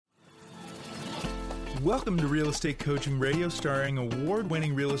Welcome to Real Estate Coaching Radio, starring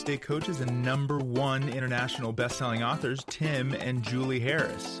award-winning real estate coaches and #1 international best-selling authors, Tim and Julie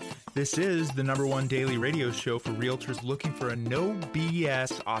Harris. This is the #1 daily radio show for realtors looking for a no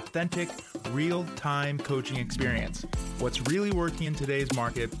BS, authentic, real-time coaching experience. What's really working in today's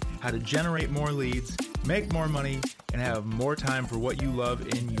market, how to generate more leads, make more money, and have more time for what you love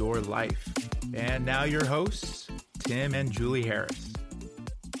in your life. And now your hosts, Tim and Julie Harris.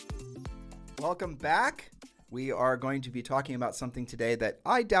 Welcome back. We are going to be talking about something today that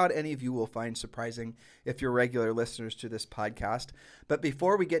I doubt any of you will find surprising if you're regular listeners to this podcast. But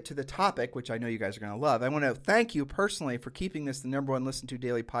before we get to the topic, which I know you guys are going to love, I want to thank you personally for keeping this the #1 listened to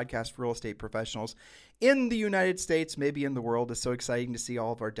daily podcast for real estate professionals in the United States, maybe in the world. It's so exciting to see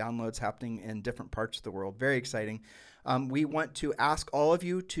all of our downloads happening in different parts of the world. Very exciting. We want to ask all of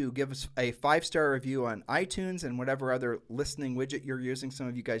you to give us a 5-star review on iTunes and whatever other listening widget you're using. Some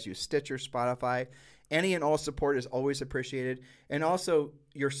of you guys use Stitcher, Spotify. Any and all support is always appreciated. And also,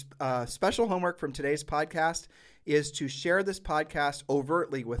 your special homework from today's podcast is to share this podcast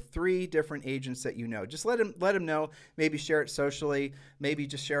overtly with 3 different agents that you know. Just let them know. Maybe share it socially. Maybe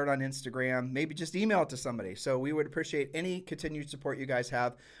just share it on Instagram. Maybe just email it to somebody. So we would appreciate any continued support you guys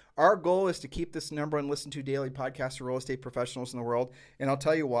have. Our goal is to keep this #1 listened to daily podcast for real estate professionals in the world. And I'll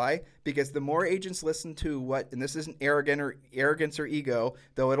tell you why. Because the more agents listen to what, and this isn't arrogance or ego,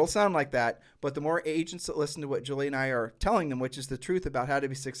 though it'll sound like that, but the more agents that listen to what Julie and I are telling them, which is the truth about how to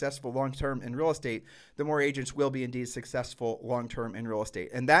be successful long-term in real estate, the more agents will be indeed successful long-term in real estate.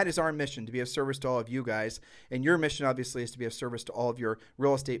 And that is our mission, to be of service to all of you guys. And your mission, obviously, is to be of service to all of your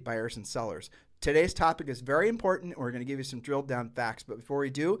real estate buyers and sellers. Today's topic is very important, and we're going to give you some drilled down facts. But before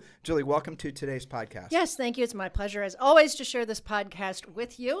we do, Julie, welcome to today's podcast. Yes, thank you. It's my pleasure, as always, to share this podcast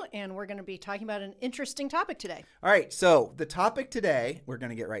with you. And we're going to be talking about an interesting topic today. All right. So the topic today, we're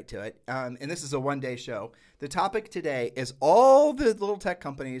going to get right to it. And this is a one-day show. The topic today is all the little tech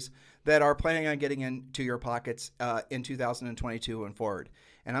companies that are planning on getting into your pockets in 2022 and forward.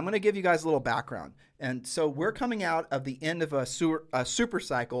 And I'm going to give you guys a little background. And so we're coming out of the end of a super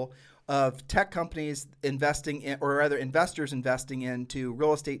cycle of tech companies investing in, or rather investors investing into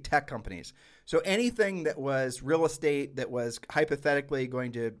real estate tech companies. So anything that was real estate that was hypothetically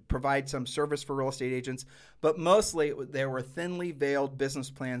going to provide some service for real estate agents, but mostly there were thinly veiled business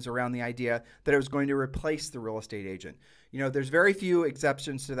plans around the idea that it was going to replace the real estate agent. You know, there's very few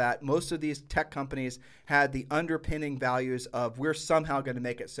exceptions to that. Most of these tech companies had the underpinning values of we're somehow going to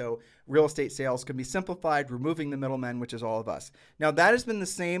make it so real estate sales can be simplified, removing the middlemen, which is all of us. Now, that has been the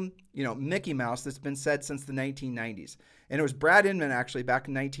same, Mickey Mouse that's been said since the 1990s. And it was Brad Inman, actually, back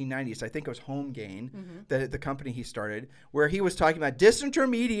in 1990s. I think it was HomeGain, the company he started, where he was talking about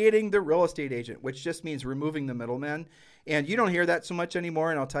disintermediating the real estate agent, which just means removing the middlemen. And you don't hear that so much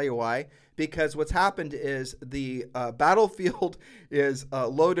anymore, and I'll tell you why. Because what's happened is the battlefield is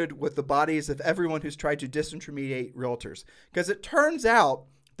loaded with the bodies of everyone who's tried to disintermediate realtors. Because it turns out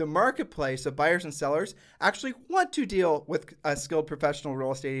the marketplace of buyers and sellers actually want to deal with skilled professional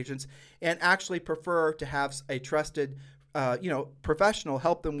real estate agents and actually prefer to have a trusted professional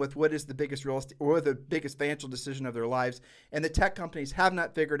help them with what is the biggest real estate or the biggest financial decision of their lives. And the tech companies have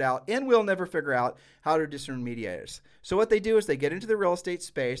not figured out and will never figure out how to disintermediate us. So what they do is they get into the real estate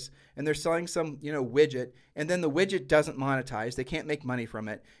space and they're selling some, widget, and then the widget doesn't monetize. They can't make money from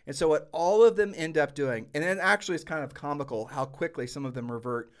it. And so what all of them end up doing, and it actually is kind of comical how quickly some of them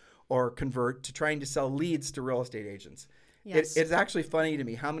revert or convert to trying to sell leads to real estate agents. Yes. It's actually funny to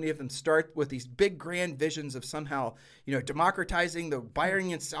me how many of them start with these big grand visions of somehow, democratizing the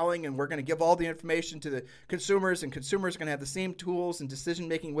buying and selling, and we're going to give all the information to the consumers, and consumers are going to have the same tools and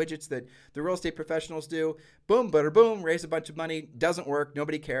decision-making widgets that the real estate professionals do. Boom, butter, boom, raise a bunch of money, doesn't work,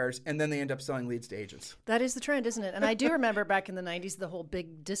 nobody cares, and then they end up selling leads to agents. That is the trend, isn't it? And I do remember back in the 90s, the whole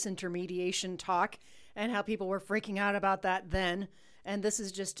big disintermediation talk and how people were freaking out about that then. And this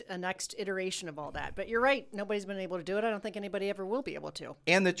is just a next iteration of all that. But you're right. Nobody's been able to do it. I don't think anybody ever will be able to.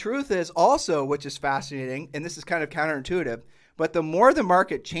 And the truth is also, which is fascinating, and this is kind of counterintuitive, but the more the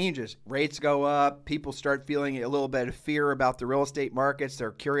market changes, rates go up, people start feeling a little bit of fear about the real estate markets.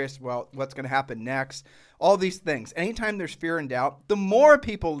 They're curious about what's going to happen next. All these things. Anytime there's fear and doubt, the more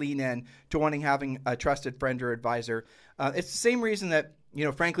people lean in to having a trusted friend or advisor. It's the same reason that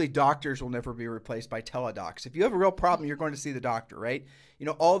frankly, doctors will never be replaced by teledocs. If you have a real problem, you're going to see the doctor, right?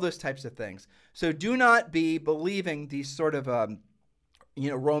 All those types of things. So do not be believing these sort of,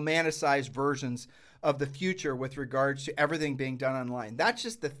 romanticized versions of the future with regards to everything being done online. That's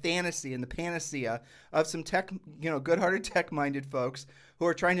just the fantasy and the panacea of some tech, good-hearted tech-minded folks who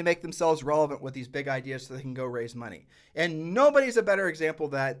are trying to make themselves relevant with these big ideas so they can go raise money. And nobody's a better example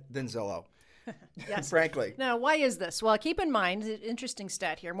of that than Zillow. Yes. Frankly. Now, why is this? Well, keep in mind, an interesting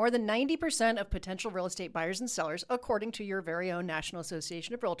stat here. More than 90% of potential real estate buyers and sellers, according to your very own National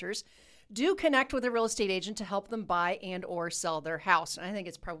Association of Realtors, do connect with a real estate agent to help them buy and or sell their house. And I think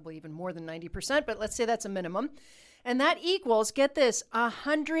it's probably even more than 90%, but let's say that's a minimum. And that equals, get this,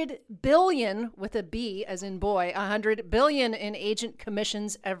 100 billion with a B as in boy, 100 billion in agent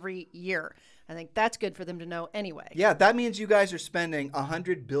commissions every year. I think that's good for them to know anyway. Yeah, that means you guys are spending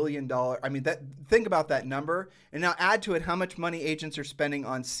 $100 billion. I mean, think about that number. And now add to it how much money agents are spending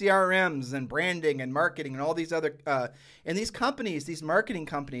on CRMs and branding and marketing and all these other, and these companies, these marketing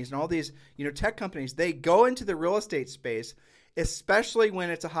companies and all these, tech companies, they go into the real estate space, especially when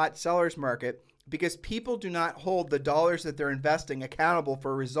it's a hot seller's market, because people do not hold the dollars that they're investing accountable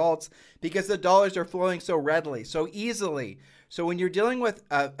for results because the dollars are flowing so readily, so easily. So when you're dealing with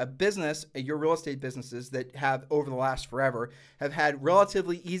a business, your real estate businesses that have over the last forever have had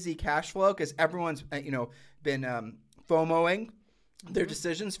relatively easy cash flow because everyone's been FOMOing their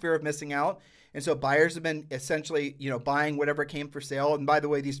decisions, fear of missing out. And so buyers have been essentially, buying whatever came for sale. And by the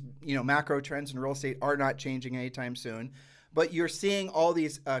way, these, macro trends in real estate are not changing anytime soon. But you're seeing all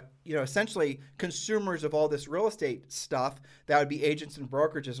these, essentially consumers of all this real estate stuff, that would be agents and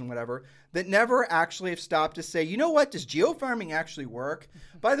brokerages and whatever, that never actually have stopped to say, you know what, does geofarming actually work?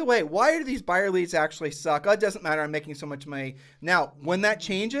 By the way, why do these buyer leads actually suck? Oh, it doesn't matter, I'm making so much money. Now, when that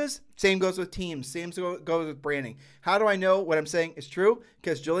changes, same goes with teams, same goes with branding. How do I know what I'm saying is true?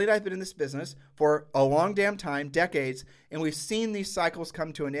 Because Julie and I have been in this business for a long damn time, decades, and we've seen these cycles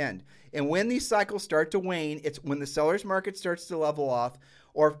come to an end. And when these cycles start to wane, it's when the seller's market starts to level off,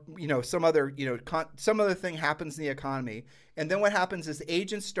 or some other thing happens in the economy. And then what happens is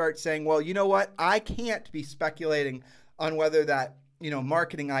agents start saying, well, you know what? I can't be speculating on whether that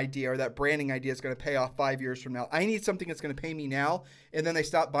marketing idea or that branding idea is going to pay off 5 years from now. I need something that's going to pay me now. And then they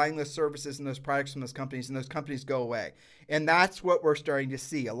stop buying those services and those products from those companies, and those companies go away. And that's what we're starting to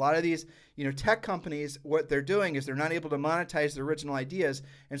see. A lot of these, tech companies, what they're doing is they're not able to monetize their original ideas.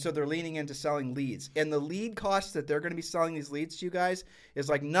 And so they're leaning into selling leads. And the lead costs that they're going to be selling these leads to you guys is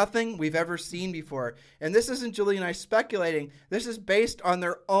like nothing we've ever seen before. And this isn't Julie and I speculating. This is based on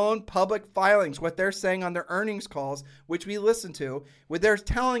their own public filings, what they're saying on their earnings calls, which we listen to, where they're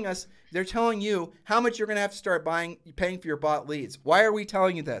telling you how much you're going to have to start paying for your bought leads. Why are we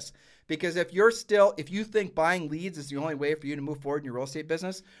telling you this? Because if you think buying leads is the only way for you to move forward in your real estate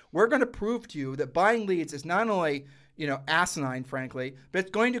business, we're going to prove to you that buying leads is not only, asinine, frankly, but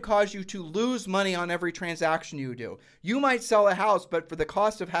it's going to cause you to lose money on every transaction you do. You might sell a house, but for the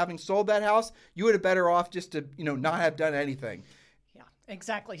cost of having sold that house, you would have better off just to, not have done anything.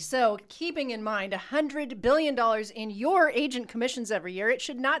 Exactly. So keeping in mind $100 billion in your agent commissions every year, it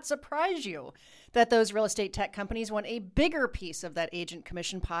should not surprise you that those real estate tech companies want a bigger piece of that agent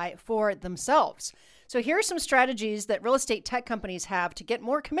commission pie for themselves. So here are some strategies that real estate tech companies have to get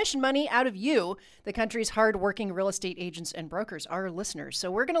more commission money out of you, the country's hardworking real estate agents and brokers, our listeners. So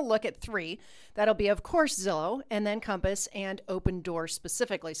we're going to look at 3. That'll be, of course, Zillow, and then Compass and Opendoor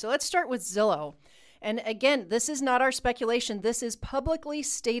specifically. So let's start with Zillow. And again, this is not our speculation. This is publicly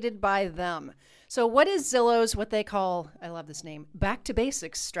stated by them. So what is Zillow's, what they call, I love this name, back to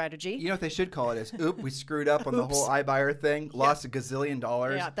basics strategy? You know what they should call it is, we screwed up on the whole iBuyer thing, lost $1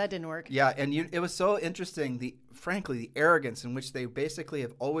 gazillion. Yeah, that didn't work. Yeah, and it was so interesting, frankly, the arrogance in which they basically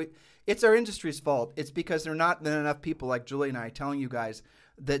have always, it's our industry's fault. It's because there are not enough people like Julie and I telling you guys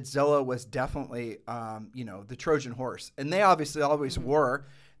that Zillow was definitely, the Trojan horse. And they obviously always were.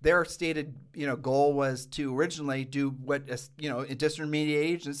 Their stated, goal was to originally do what, disintermediate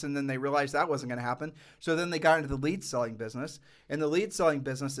agents, and then they realized that wasn't going to happen. So then they got into the lead selling business, and the lead selling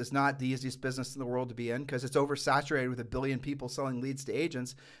business is not the easiest business in the world to be in because it's oversaturated with 1 billion people selling leads to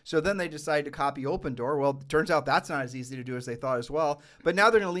agents. So then they decided to copy Opendoor. Well, it turns out that's not as easy to do as they thought as well. But now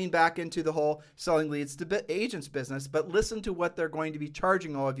they're going to lean back into the whole selling leads to agents business. But listen to what they're going to be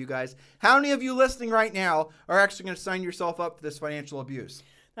charging all of you guys. How many of you listening right now are actually going to sign yourself up for this financial abuse?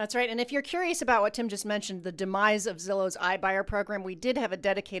 That's right. And if you're curious about what Tim just mentioned, the demise of Zillow's iBuyer program, we did have a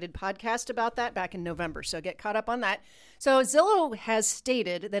dedicated podcast about that back in November. So get caught up on that. So Zillow has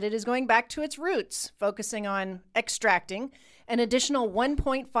stated that it is going back to its roots, focusing on extracting an additional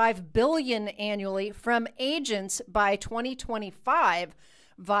 $1.5 billion annually from agents by 2025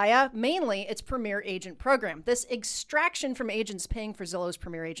 via mainly its Premier Agent program. This extraction from agents paying for Zillow's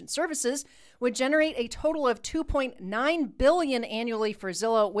Premier Agent services would generate a total of $2.9 billion annually for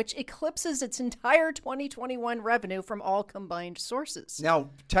Zillow, which eclipses its entire 2021 revenue from all combined sources. Now,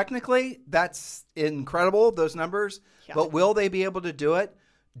 technically, that's incredible, those numbers, but will they be able to do it?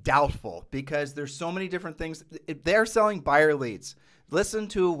 Doubtful, because there's so many different things. They're selling buyer leads. listen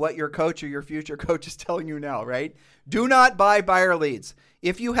to what your coach or your future coach is telling you now, right? Do not buy buyer leads.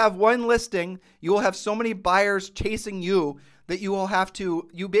 If you have one listing, you will have so many buyers chasing you that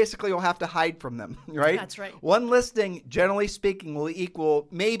you basically will have to hide from them, right? That's right. One listing, generally speaking, will equal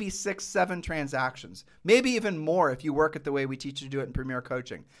maybe 6-7 transactions, maybe even more if you work it the way we teach you to do it in Premier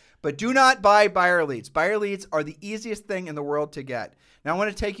Coaching. But do not buy buyer leads. Buyer leads are the easiest thing in the world to get. Now, I want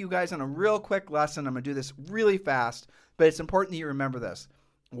to take you guys on a real quick lesson. I'm going to do this really fast, but it's important that you remember this.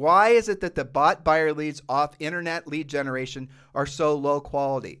 Why is it that the bought buyer leads off internet lead generation are so low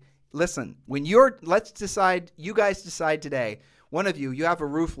quality? Listen, when you guys decide today, one of you have a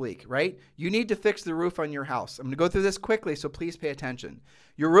roof leak, right? You need to fix the roof on your house. I'm going to go through this quickly, so please pay attention.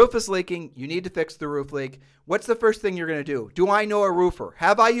 Your roof is leaking. You need to fix the roof leak. What's the first thing you're going to do? Do I know a roofer?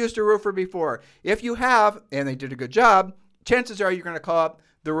 Have I used a roofer before? If you have, and they did a good job, chances are you're going to call up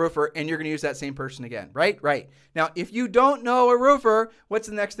the roofer and you're going to use that same person again, right? Right. Now, if you don't know a roofer, what's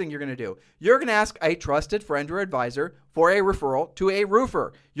the next thing you're going to do? You're going to ask a trusted friend or advisor for a referral to a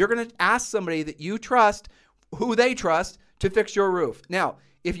roofer. You're going to ask somebody that you trust, who they trust, to fix your roof. Now,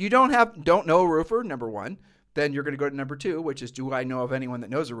 if you don't know a roofer, number one, then you're going to go to number two, which is, do I know of anyone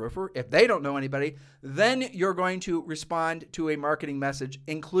that knows a roofer? If they don't know anybody, then you're going to respond to a marketing message,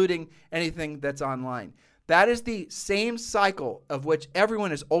 including anything that's online. That is the same cycle of which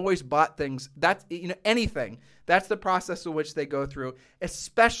everyone has always bought things. That's anything. That's the process of which they go through,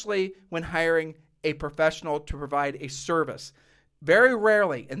 especially when hiring a professional to provide a service. Very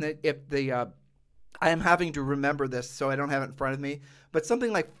rarely, I am having to remember this, so I don't have it in front of me, but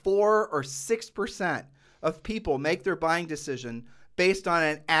something like 4 or 6% of people make their buying decision based on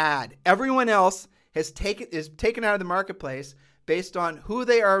an ad. Everyone else is taken out of the marketplace based on who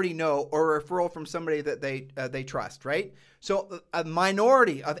they already know or a referral from somebody that they trust, right? So a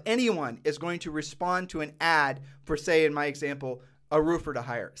minority of anyone is going to respond to an ad for, say, in my example, a roofer to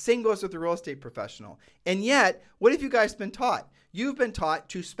hire. Same goes with the real estate professional. And yet, what have you guys been taught? You've been taught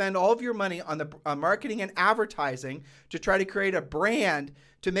to spend all of your money on the marketing and advertising to try to create a brand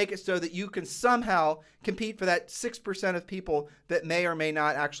to make it so that you can somehow compete for that 6% of people that may or may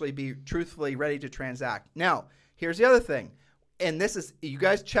not actually be truthfully ready to transact. Now, here's the other thing. And this is, you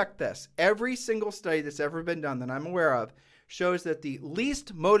guys check this. Every single study that's ever been done that I'm aware of shows that the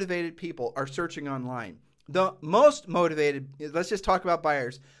least motivated people are searching online. The most motivated, let's just talk about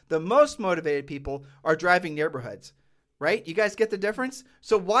buyers. The most motivated people are driving neighborhoods, right? You guys get the difference?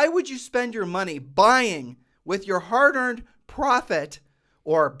 So why would you spend your money buying with your hard-earned profit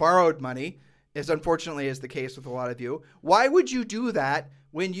or borrowed money, as unfortunately is the case with a lot of you? Why would you do that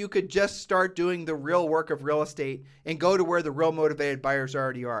when you could just start doing the real work of real estate and go to where the real motivated buyers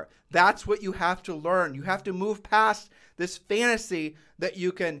already are? That's what you have to learn. You have to move past this fantasy that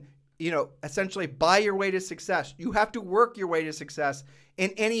you can, essentially buy your way to success. You have to work your way to success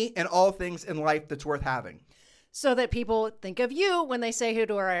in any and all things in life that's worth having. So that people think of you when they say, who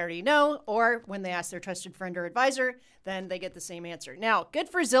do I already know? Or when they ask their trusted friend or advisor, then they get the same answer. Now, good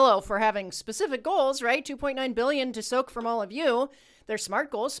for Zillow for having specific goals, right? $2.9 billion to soak from all of you. They're smart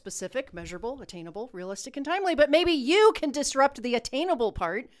goals, specific, measurable, attainable, realistic, and timely. But maybe you can disrupt the attainable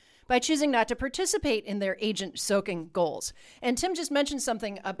part by choosing not to participate in their agent soaking goals. And Tim just mentioned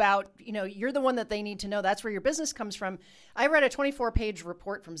something about, you're the one that they need to know. That's where your business comes from. I read a 24-page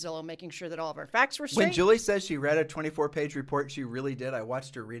report from Zillow, making sure that all of our facts were straight. When Julie says she read a 24-page report, she really did. I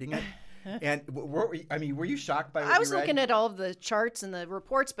watched her reading it. And were you shocked by what you read? I was looking at all of the charts and the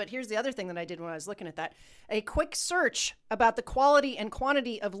reports, but here's the other thing that I did when I was looking at that. A quick search about the quality and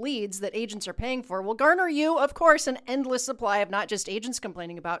quantity of leads that agents are paying for will garner you, of course, an endless supply of not just agents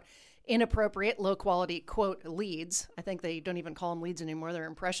complaining about inappropriate, low-quality, quote, leads. I think they don't even call them leads anymore. They're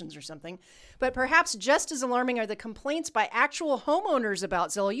impressions or something. But perhaps just as alarming are the complaints by actual homeowners about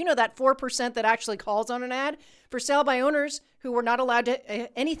Zillow. You know, that 4% that actually calls on an ad for sale by owners who were not allowed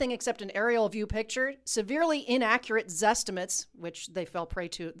to anything except an aerial view picture, severely inaccurate Zestimates, which they fell prey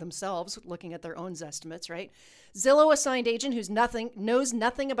to themselves, looking at their own Zestimates, right? Zillow assigned agent knows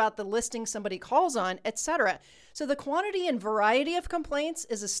nothing about the listing somebody calls on, etc. So the quantity and variety of complaints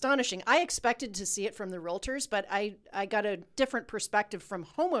is astonishing. I expected to see it from the realtors, but I got a different perspective from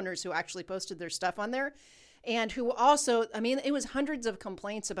homeowners who actually posted their stuff on there and who also, it was hundreds of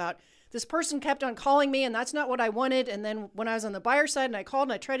complaints about this person kept on calling me and that's not what I wanted. And then when I was on the buyer side and I called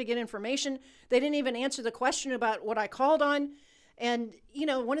and I tried to get information, they didn't even answer the question about what I called on. And,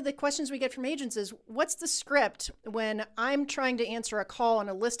 one of the questions we get from agents is, what's the script when I'm trying to answer a call on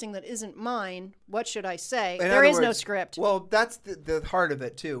a listing that isn't mine? What should I say? There is no script. Well, that's the heart of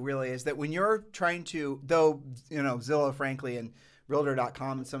it, too, really, is that when you're trying to, though, Zillow, frankly, and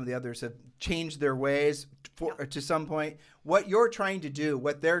Realtor.com and some of the others have changed their ways to some point. What you're trying to do,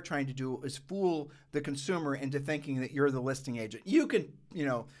 what they're trying to do, is fool the consumer into thinking that you're the listing agent. You can,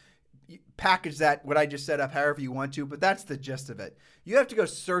 package that, what I just set up, however you want to, but that's the gist of it. You have to go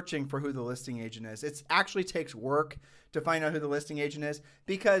searching for who the listing agent is. It actually takes work to find out who the listing agent is,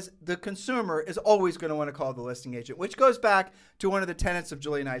 because the consumer is always going to want to call the listing agent, which goes back to one of the tenets of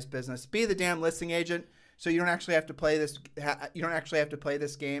Julie and I's business: be the damn listing agent. So you don't actually have to play this. You don't actually have to play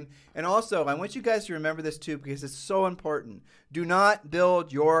this game. And also, I want you guys to remember this too, because it's so important. Do not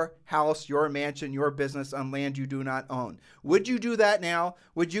build your house, your mansion, your business on land you do not own. Would you do that now?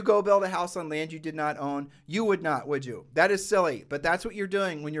 Would you go build a house on land you did not own? You would not, would you? That is silly. But that's what you're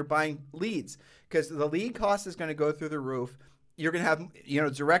doing when you're buying leads, because the lead cost is going to go through the roof. You're going to have,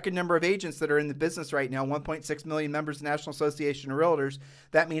 it's a record number of agents that are in the business right now, 1.6 million members of the National Association of Realtors.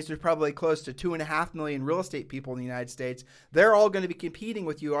 That means there's probably close to 2.5 million real estate people in the United States. They're all going to be competing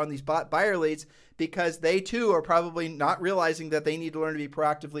with you on these buyer leads, because they too are probably not realizing that they need to learn to be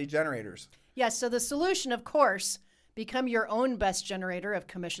proactive lead generators. Yes, so the solution, of course, become your own best generator of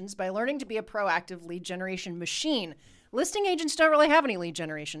commissions by learning to be a proactive lead generation machine. Listing agents don't really have any lead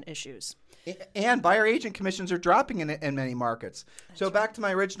generation issues. And buyer agent commissions are dropping in many markets. So back to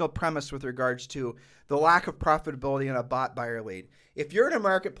my original premise with regards to the lack of profitability in a bought buyer lead. If you're in a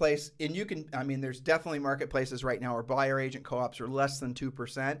marketplace, and there's definitely marketplaces right now where buyer agent co-ops are less than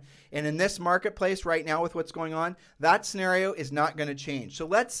 2%. And in this marketplace right now with what's going on, that scenario is not going to change. So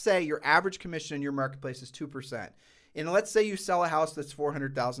let's say your average commission in your marketplace is 2%. And let's say you sell a house that's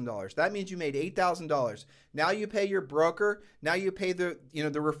 $400,000. That means you made $8,000. Now you pay your broker. Now you pay the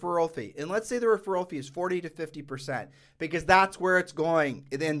referral fee. And let's say the referral fee is 40 to 50%, because that's where it's going.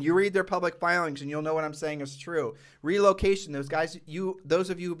 And then you read their public filings and you'll know what I'm saying is true. Relocation, those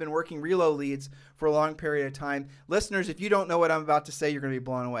of you who've been working relo leads for a long period of time, listeners, if you don't know what I'm about to say, you're going to be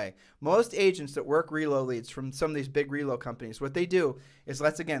blown away. Most agents that work relo leads from some of these big relo companies, what they do is,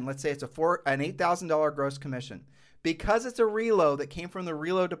 let's say it's an $8,000 gross commission. Because it's a relo that came from the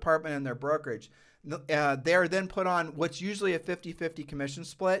relo department in their brokerage, they're then put on what's usually a 50-50 commission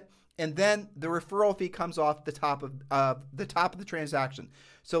split, and then the referral fee comes off the top of the transaction.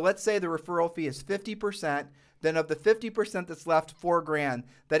 So let's say the referral fee is 50%. Then of the 50% that's left, $4,000,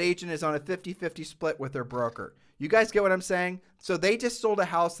 that agent is on a 50-50 split with their broker. You guys get what I'm saying? So they just sold a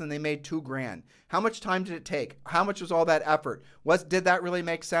house and they made $2,000. How much time did it take? How much was all that effort? Did that really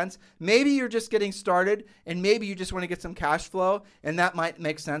make sense? Maybe you're just getting started, and maybe you just want to get some cash flow, and that might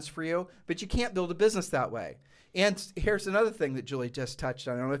make sense for you, but you can't build a business that way. And here's another thing that Julie just touched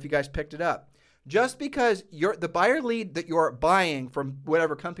on. I don't know if you guys picked it up. Just because the buyer lead that you're buying from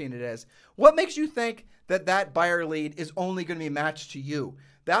whatever company it is, what makes you think that buyer lead is only going to be matched to you?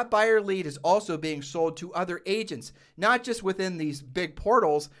 That buyer lead is also being sold to other agents, not just within these big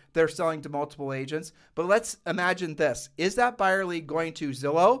portals they're selling to multiple agents. But let's imagine this. Is that buyer lead going to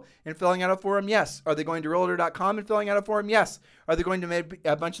Zillow and filling out a form? Yes. Are they going to Realtor.com and filling out a form? Yes. Are they going to make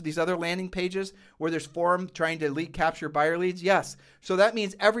a bunch of these other landing pages where there's form trying to lead capture buyer leads? Yes. So that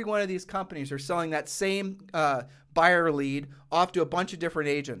means every one of these companies are selling that same buyer lead off to a bunch of different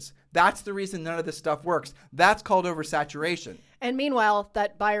agents. That's the reason none of this stuff works. That's called oversaturation. And meanwhile,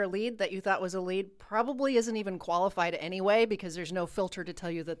 that buyer lead that you thought was a lead probably isn't even qualified anyway, because there's no filter to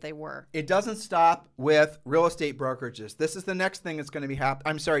tell you that they were. It doesn't stop with real estate brokerages. This is the next thing that's going to be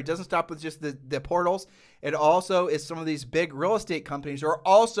happening. It doesn't stop with just the portals. It also is some of these big real estate companies are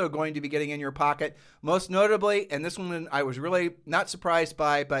also going to be getting in your pocket. Most notably, and this one I was really not surprised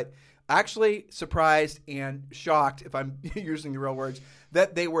by, but actually surprised and shocked, if I'm using the real words,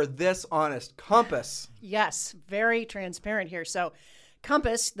 that they were this honest. Compass. Yes, very transparent here. So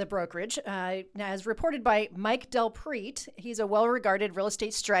Compass, the brokerage, as reported by Mike Del Preet, he's a well-regarded real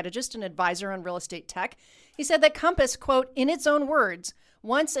estate strategist and advisor on real estate tech. He said that Compass, quote, in its own words,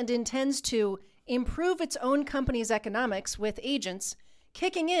 wants and intends to improve its own company's economics with agents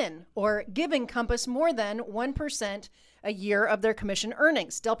kicking in or giving Compass more than 1% a year of their commission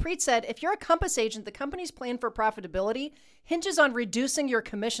earnings. Del Preet said, if you're a Compass agent, the company's plan for profitability hinges on reducing your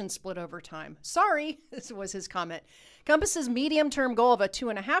commission split over time. Sorry, this was his comment. Compass's medium-term goal of a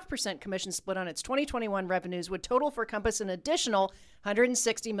 2.5% commission split on its 2021 revenues would total for Compass an additional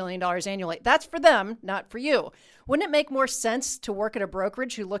 $160 million annually. That's for them, not for you. Wouldn't it make more sense to work at a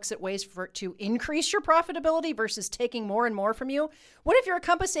brokerage who looks at ways to increase your profitability versus taking more and more from you? What if you're a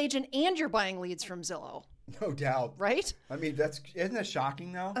Compass agent and you're buying leads from Zillow? No doubt. Right? Isn't that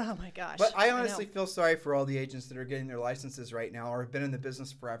shocking though? Oh my gosh. But I honestly feel sorry for all the agents that are getting their licenses right now or have been in the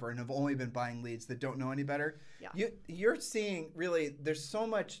business forever and have only been buying leads that don't know any better. Yeah. You're seeing really, there's so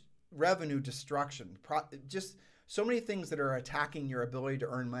much revenue destruction, just so many things that are attacking your ability to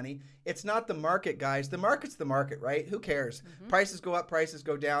earn money. It's not the market, guys. The market's the market, right? Who cares? Prices go up, prices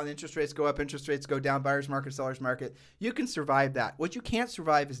go down, interest rates go up, interest rates go down, buyer's market, seller's market. You can survive that. What you can't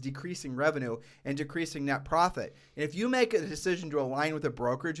survive is decreasing revenue and decreasing net profit. And if you make a decision to align with a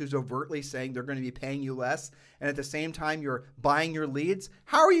brokerage who's overtly saying they're going to be paying you less, and at the same time you're buying your leads,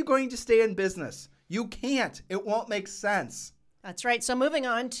 how are you going to stay in business? You can't. It won't make sense. That's right. So moving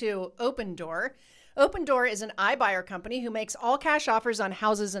on to Opendoor. Opendoor is an iBuyer company who makes all-cash offers on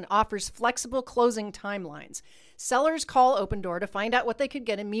houses and offers flexible closing timelines. Sellers call Opendoor to find out what they could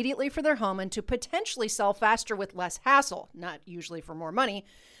get immediately for their home and to potentially sell faster with less hassle, not usually for more money.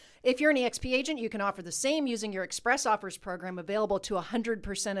 If you're an EXP agent, you can offer the same using your Express Offers program available to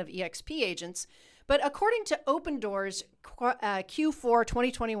 100% of EXP agents. But according to Opendoor's Q4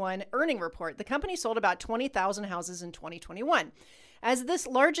 2021 earning report, the company sold about 20,000 houses in 2021. As this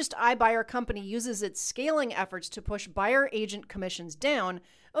largest iBuyer company uses its scaling efforts to push buyer agent commissions down,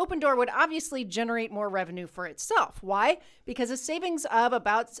 Opendoor would obviously generate more revenue for itself. Why? Because a savings of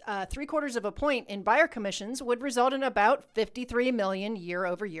about 3/4 of a point in buyer commissions would result in about $53 million year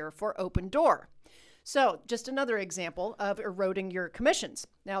over year for Opendoor. So just another example of eroding your commissions.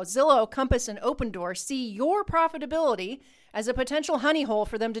 Now, Zillow, Compass, and Opendoor see your profitability as a potential honey hole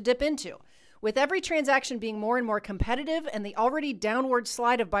for them to dip into. With every transaction being more and more competitive and the already downward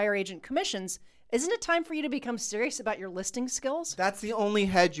slide of buyer agent commissions, isn't it time for you to become serious about your listing skills? That's the only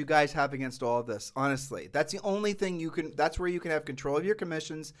hedge you guys have against all of this, honestly. That's the only thing that's where you can have control of your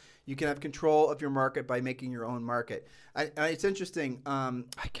commissions. You can have control of your market by making your own market. It's interesting. I'm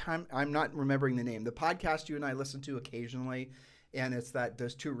not remembering the name. The podcast you and I listen to occasionally, and it's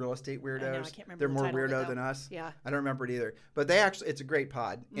those two real estate weirdos. I know, I can't remember They're the more title of it, weirdo though. than us. Yeah. I don't remember it either. But it's a great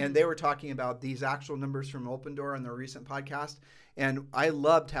pod. And they were talking about these actual numbers from Opendoor on their recent podcast. And I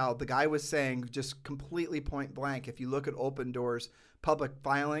loved how the guy was saying, just completely point blank, if you look at Opendoor's public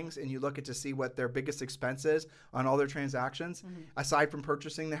filings and you look at to see what their biggest expense is on all their transactions, aside from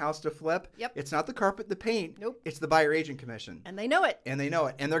purchasing the house to flip, it's not the carpet, the paint, it's the buyer agent commission. And they know it. And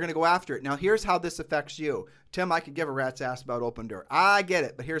they're going to go after it. Now, here's how this affects you. Tim, I could give a rat's ass about Opendoor. I get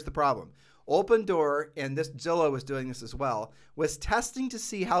it, but here's the problem. Opendoor, and this Zillow was doing this as well, was testing to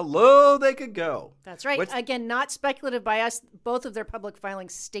see how low they could go. That's right. Again, not speculative by us. Both of their public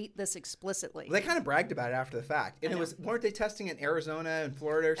filings state this explicitly. Well, they kind of bragged about it after the fact. And weren't they testing in Arizona and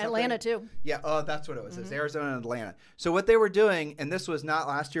Florida or something? Atlanta too. Yeah, that's what it was. It's Arizona and Atlanta. So what they were doing, and this was not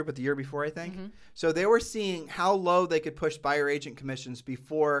last year, but the year before, I think. So they were seeing how low they could push buyer agent commissions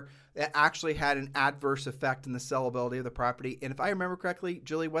before it actually had an adverse effect in the sellability of the property. And if I remember correctly,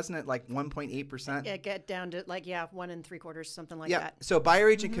 Julie, wasn't it like 1.8%? Yeah, get down to 1 3/4, something like that. So buyer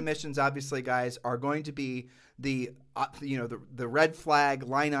agent commissions, obviously, guys, are going to be the red flag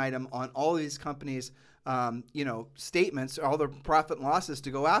line item on all of these companies' statements, all the profit and losses to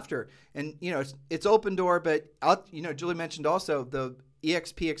go after. And it's Opendoor, but Julie mentioned also the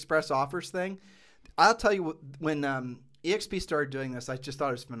EXP Express Offers thing. I'll tell you, when EXP started doing this, I just thought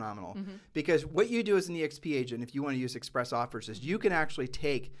it was phenomenal. Because what you do as an EXP agent, if you want to use Express Offers, is you can actually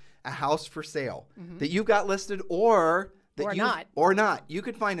take a house for sale that you've got listed or not. You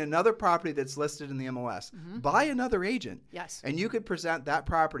could find another property that's listed in the MLS by another agent. Yes. And you could present that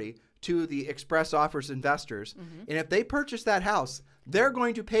property to the Express Offers investors. And if they purchase that house, they're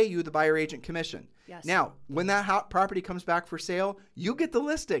going to pay you the buyer agent commission. Yes. Now, when that property comes back for sale, you get the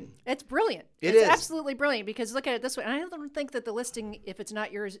listing. It's brilliant. It's absolutely brilliant, because look at it this way. And I don't think that the listing, if it's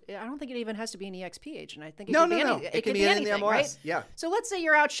not yours, I don't think it even has to be an EXP agent. I think it can be anything, in the MLS. Right? Yeah. So let's say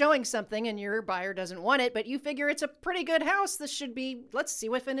you're out showing something and your buyer doesn't want it, but you figure it's a pretty good house. This should be, let's see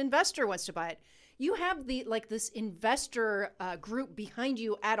if an investor wants to buy it. You have this investor group behind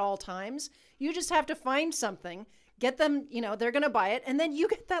you at all times. You just have to find something, get them, they're going to buy it, and then you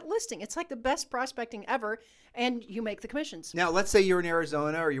get that listing. It's like the best prospecting ever, and you make the commissions. Now, let's say you're in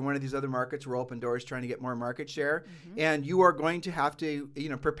Arizona or you're one of these other markets where Opendoor is trying to get more market share, and you are going to have to,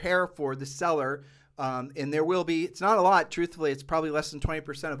 prepare for the seller. And there will be, it's not a lot, truthfully, it's probably less than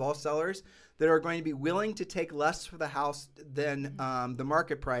 20% of all sellers that are going to be willing to take less for the house than the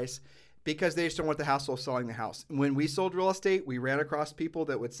market price, because they just don't want the hassle of selling the house. When we sold real estate, we ran across people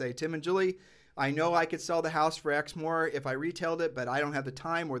that would say, Tim and Julie, I know I could sell the house for X more if I retailed it, but I don't have the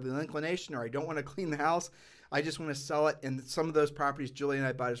time or the inclination, or I don't want to clean the house. I just want to sell it. And some of those properties Julie and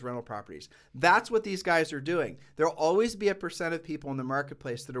I bought as rental properties. That's what these guys are doing. There'll always be a percent of people in the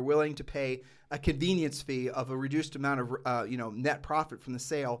marketplace that are willing to pay a convenience fee of a reduced amount of net profit from the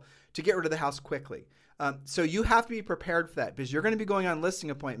sale to get rid of the house quickly. So you have to be prepared for that because you're going to be going on listing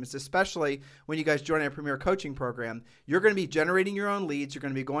appointments, especially when you guys join our Premier Coaching Program. You're going to be generating your own leads. You're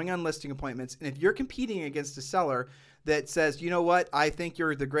going to be going on listing appointments. And if you're competing against a seller that says, you know what, I think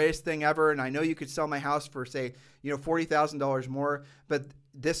you're the greatest thing ever, and I know you could sell my house for, say, $40,000 more, but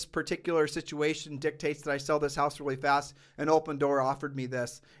this particular situation dictates that I sell this house really fast, and Open Door offered me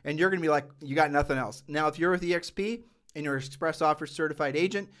this, and you're going to be like, you got nothing else. Now, if you're with EXP, and you're an Express Offers certified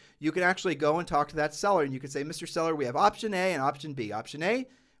agent, you can actually go and talk to that seller and you can say, Mr. Seller, we have option A and option B. Option A,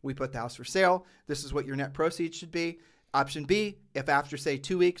 we put the house for sale. This is what your net proceeds should be. Option B, if after, say,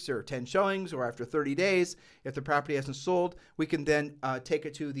 2 weeks or 10 showings or after 30 days, if the property hasn't sold, we can then take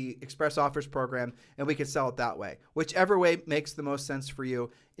it to the Express Offers program and we can sell it that way. Whichever way makes the most sense for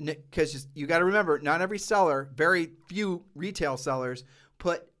you. Because you got to remember, not every seller, very few retail sellers,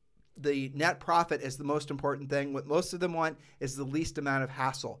 put the net profit is the most important thing. What most of them want is the least amount of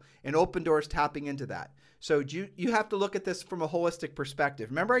hassle. And Open Door is tapping into that. So you have to look at this from a holistic perspective.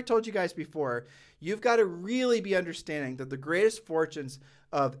 Remember I told you guys before, you've got to really be understanding that the greatest fortunes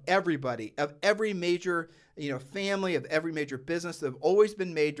of everybody, of every major family, of every major business that have always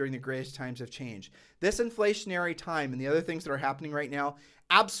been made during the greatest times of change. This inflationary time and the other things that are happening right now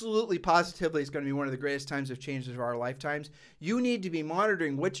absolutely positively is going to be one of the greatest times of change of our lifetimes. You need to be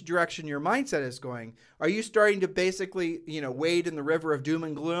monitoring which direction your mindset is going. Are you starting to basically, wade in the river of doom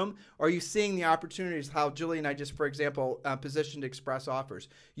and gloom? Or are you seeing the opportunities, how Julie and I just, for example, positioned Express Offers?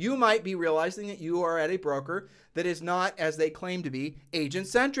 You might be realizing that you are at a broker that is not, as they claim to be,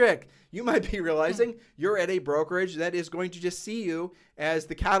 agent-centric. You might be realizing you're at a brokerage that is going to just see you as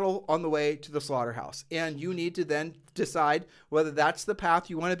the cattle on the way to the slaughterhouse. And you need to then decide whether that's the path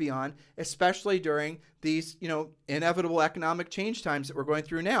you want to be on, especially during these, inevitable economic change times that we're going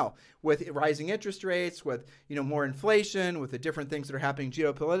through now with rising interest rates, with, more inflation, with the different things that are happening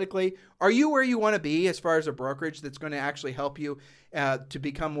geopolitically. Are you where you want to be as far as a brokerage that's going to actually help you to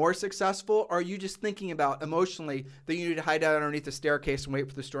become more successful? Or are you just thinking about emotionally that you need to hide out underneath the staircase and wait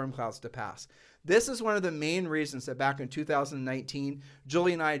for the storm clouds to pass? This is one of the main reasons that back in 2019,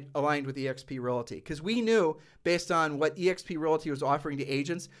 Julie and I aligned with eXp Realty because we knew based on what eXp Realty was offering to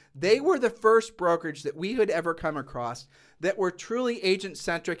agents, they were the first brokerage that we had ever come across that were truly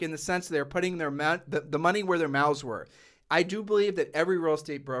agent-centric in the sense that they're putting the money where their mouths were. I do believe that every real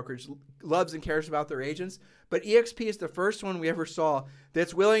estate brokerage loves and cares about their agents, but eXp is the first one we ever saw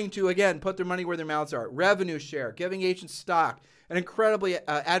that's willing to, again, put their money where their mouths are. Revenue share, giving agents stock, an incredibly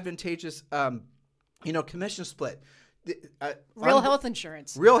advantageous commission split. Real health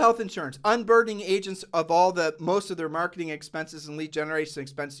insurance, unburdening agents of most of their marketing expenses and lead generation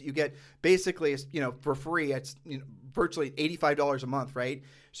expenses that you get basically, for free. It's virtually $85 a month, right?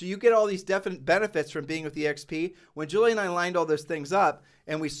 So you get all these definite benefits from being with eXp. When Julie and I lined all those things up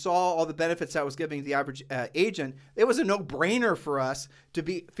and we saw all the benefits that was giving the average agent, it was a no-brainer for us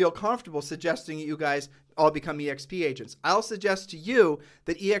to feel comfortable suggesting that you guys all become eXp agents. I'll suggest to you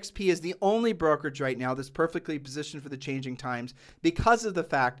that eXp is the only brokerage right now that's perfectly positioned for the changing times because of the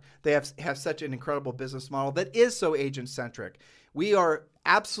fact they have such an incredible business model that is so agent-centric. We are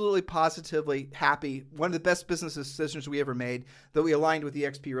absolutely positively happy. One of the best business decisions we ever made that we aligned with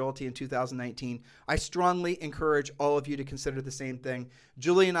eXp Realty in 2019. I strongly encourage all of you to consider the same thing.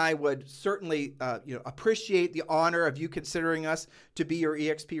 Julie and I would certainly appreciate the honor of you considering us to be your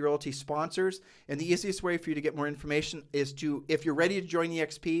eXp Realty sponsors. And the easiest way for you to get more information is if you're ready to join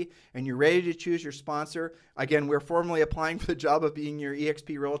eXp and you're ready to choose your sponsor, again, we're formally applying for the job of being your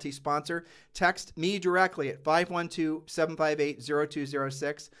eXp Realty sponsor. Text me directly at 512-758-0206.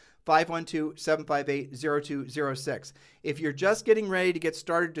 512-758-0206. If you're just getting ready to get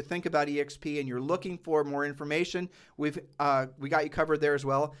started to think about eXp and you're looking for more information, we got you covered there as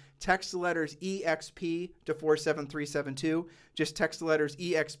well. Text the letters EXP to 47372. Just text the letters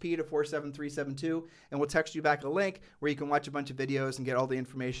EXP to 47372, and we'll text you back a link where you can watch a bunch of videos and get all the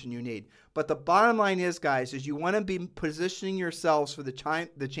information you need. But the bottom line is, guys, is you want to be positioning yourselves for the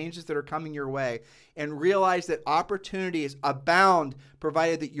changes that are coming your way and realize that opportunities abound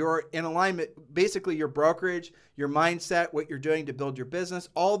provided that you're in alignment, basically your brokerage, your mindset, what you're doing to build your business,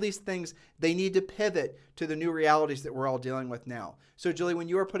 all these things, they need to pivot to the new realities that we're all dealing with now. So, Julie, when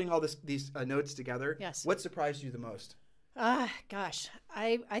you were putting all these notes together, yes, what surprised you the most? Gosh,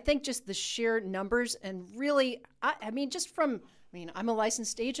 I think just the sheer numbers and really, I'm a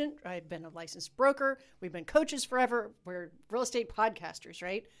licensed agent. I've been a licensed broker. We've been coaches forever. We're real estate podcasters,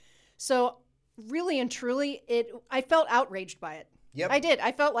 right? So really and truly, I felt outraged by it. Yep. I did.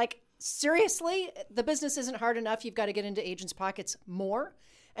 I felt like, seriously, the business isn't hard enough. You've got to get into agents' pockets more.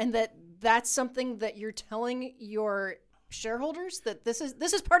 And that's something that you're telling your shareholders that this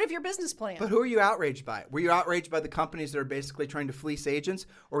is part of your business plan. But who are you outraged by? Were you outraged by the companies that are basically trying to fleece agents,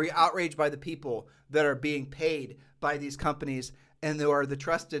 or were you outraged by the people that are being paid by these companies and who are the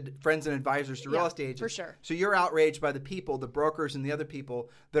trusted friends and advisors to real estate agents? For sure. So you're outraged by the people, the brokers and the other people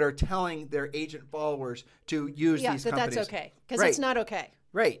that are telling their agent followers to use these companies. That's okay, because Right. it's not okay.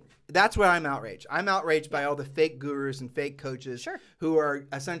 Right. That's what I'm outraged. I'm outraged by all the fake gurus and fake coaches who are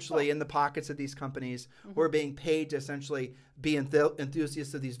essentially in the pockets of these companies, who are being paid to essentially be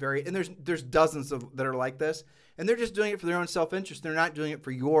enthusiasts of these and there's dozens of that are like this, and they're just doing it for their own self-interest. They're not doing it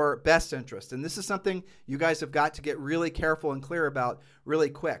for your best interest. And this is something you guys have got to get really careful and clear about really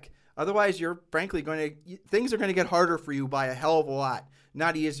quick. Otherwise, you're frankly things are going to get harder for you by a hell of a lot,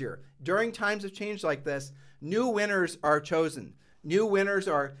 not easier. During times of change like this, new winners are chosen. New winners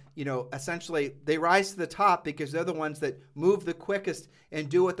are, essentially they rise to the top because they're the ones that move the quickest and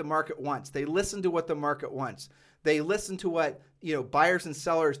do what the market wants. They listen to what the market wants. They listen to what, buyers and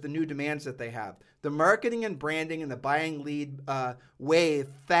sellers, the new demands that they have. The marketing and branding and the buying lead wave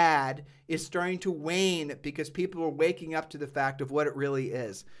fad is starting to wane because people are waking up to the fact of what it really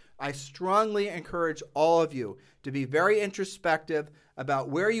is. I strongly encourage all of you to be very introspective about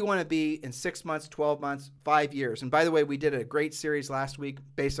where you want to be in 6 months, 12 months, 5 years. And by the way, we did a great series last week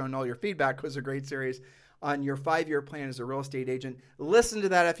based on all your feedback. It was a great series on your 5-year plan as a real estate agent. Listen to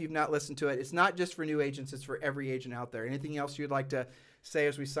that if you've not listened to it. It's not just for new agents. It's for every agent out there. Anything else you'd like to say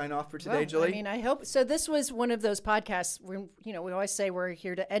as we sign off for today, Julie? I hope so. This was one of those podcasts where, we always say we're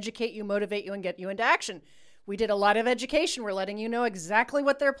here to educate you, motivate you, and get you into action. We did a lot of education. We're letting you know exactly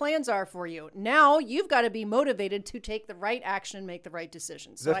what their plans are for you. Now you've got to be motivated to take the right action and make the right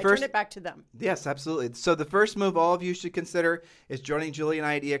decisions. So I turn it back to them. Yes, absolutely. So the first move all of you should consider is joining Julie and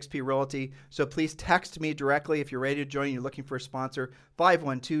I at eXp Realty. So please text me directly if you're ready to join. You're looking for a sponsor,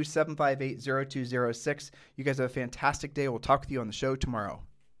 512-758-0206. You guys have a fantastic day. We'll talk with you on the show tomorrow.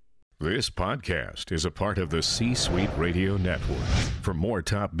 This podcast is a part of the C-Suite Radio Network. For more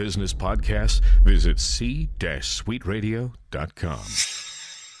top business podcasts, visit c-suiteradio.com.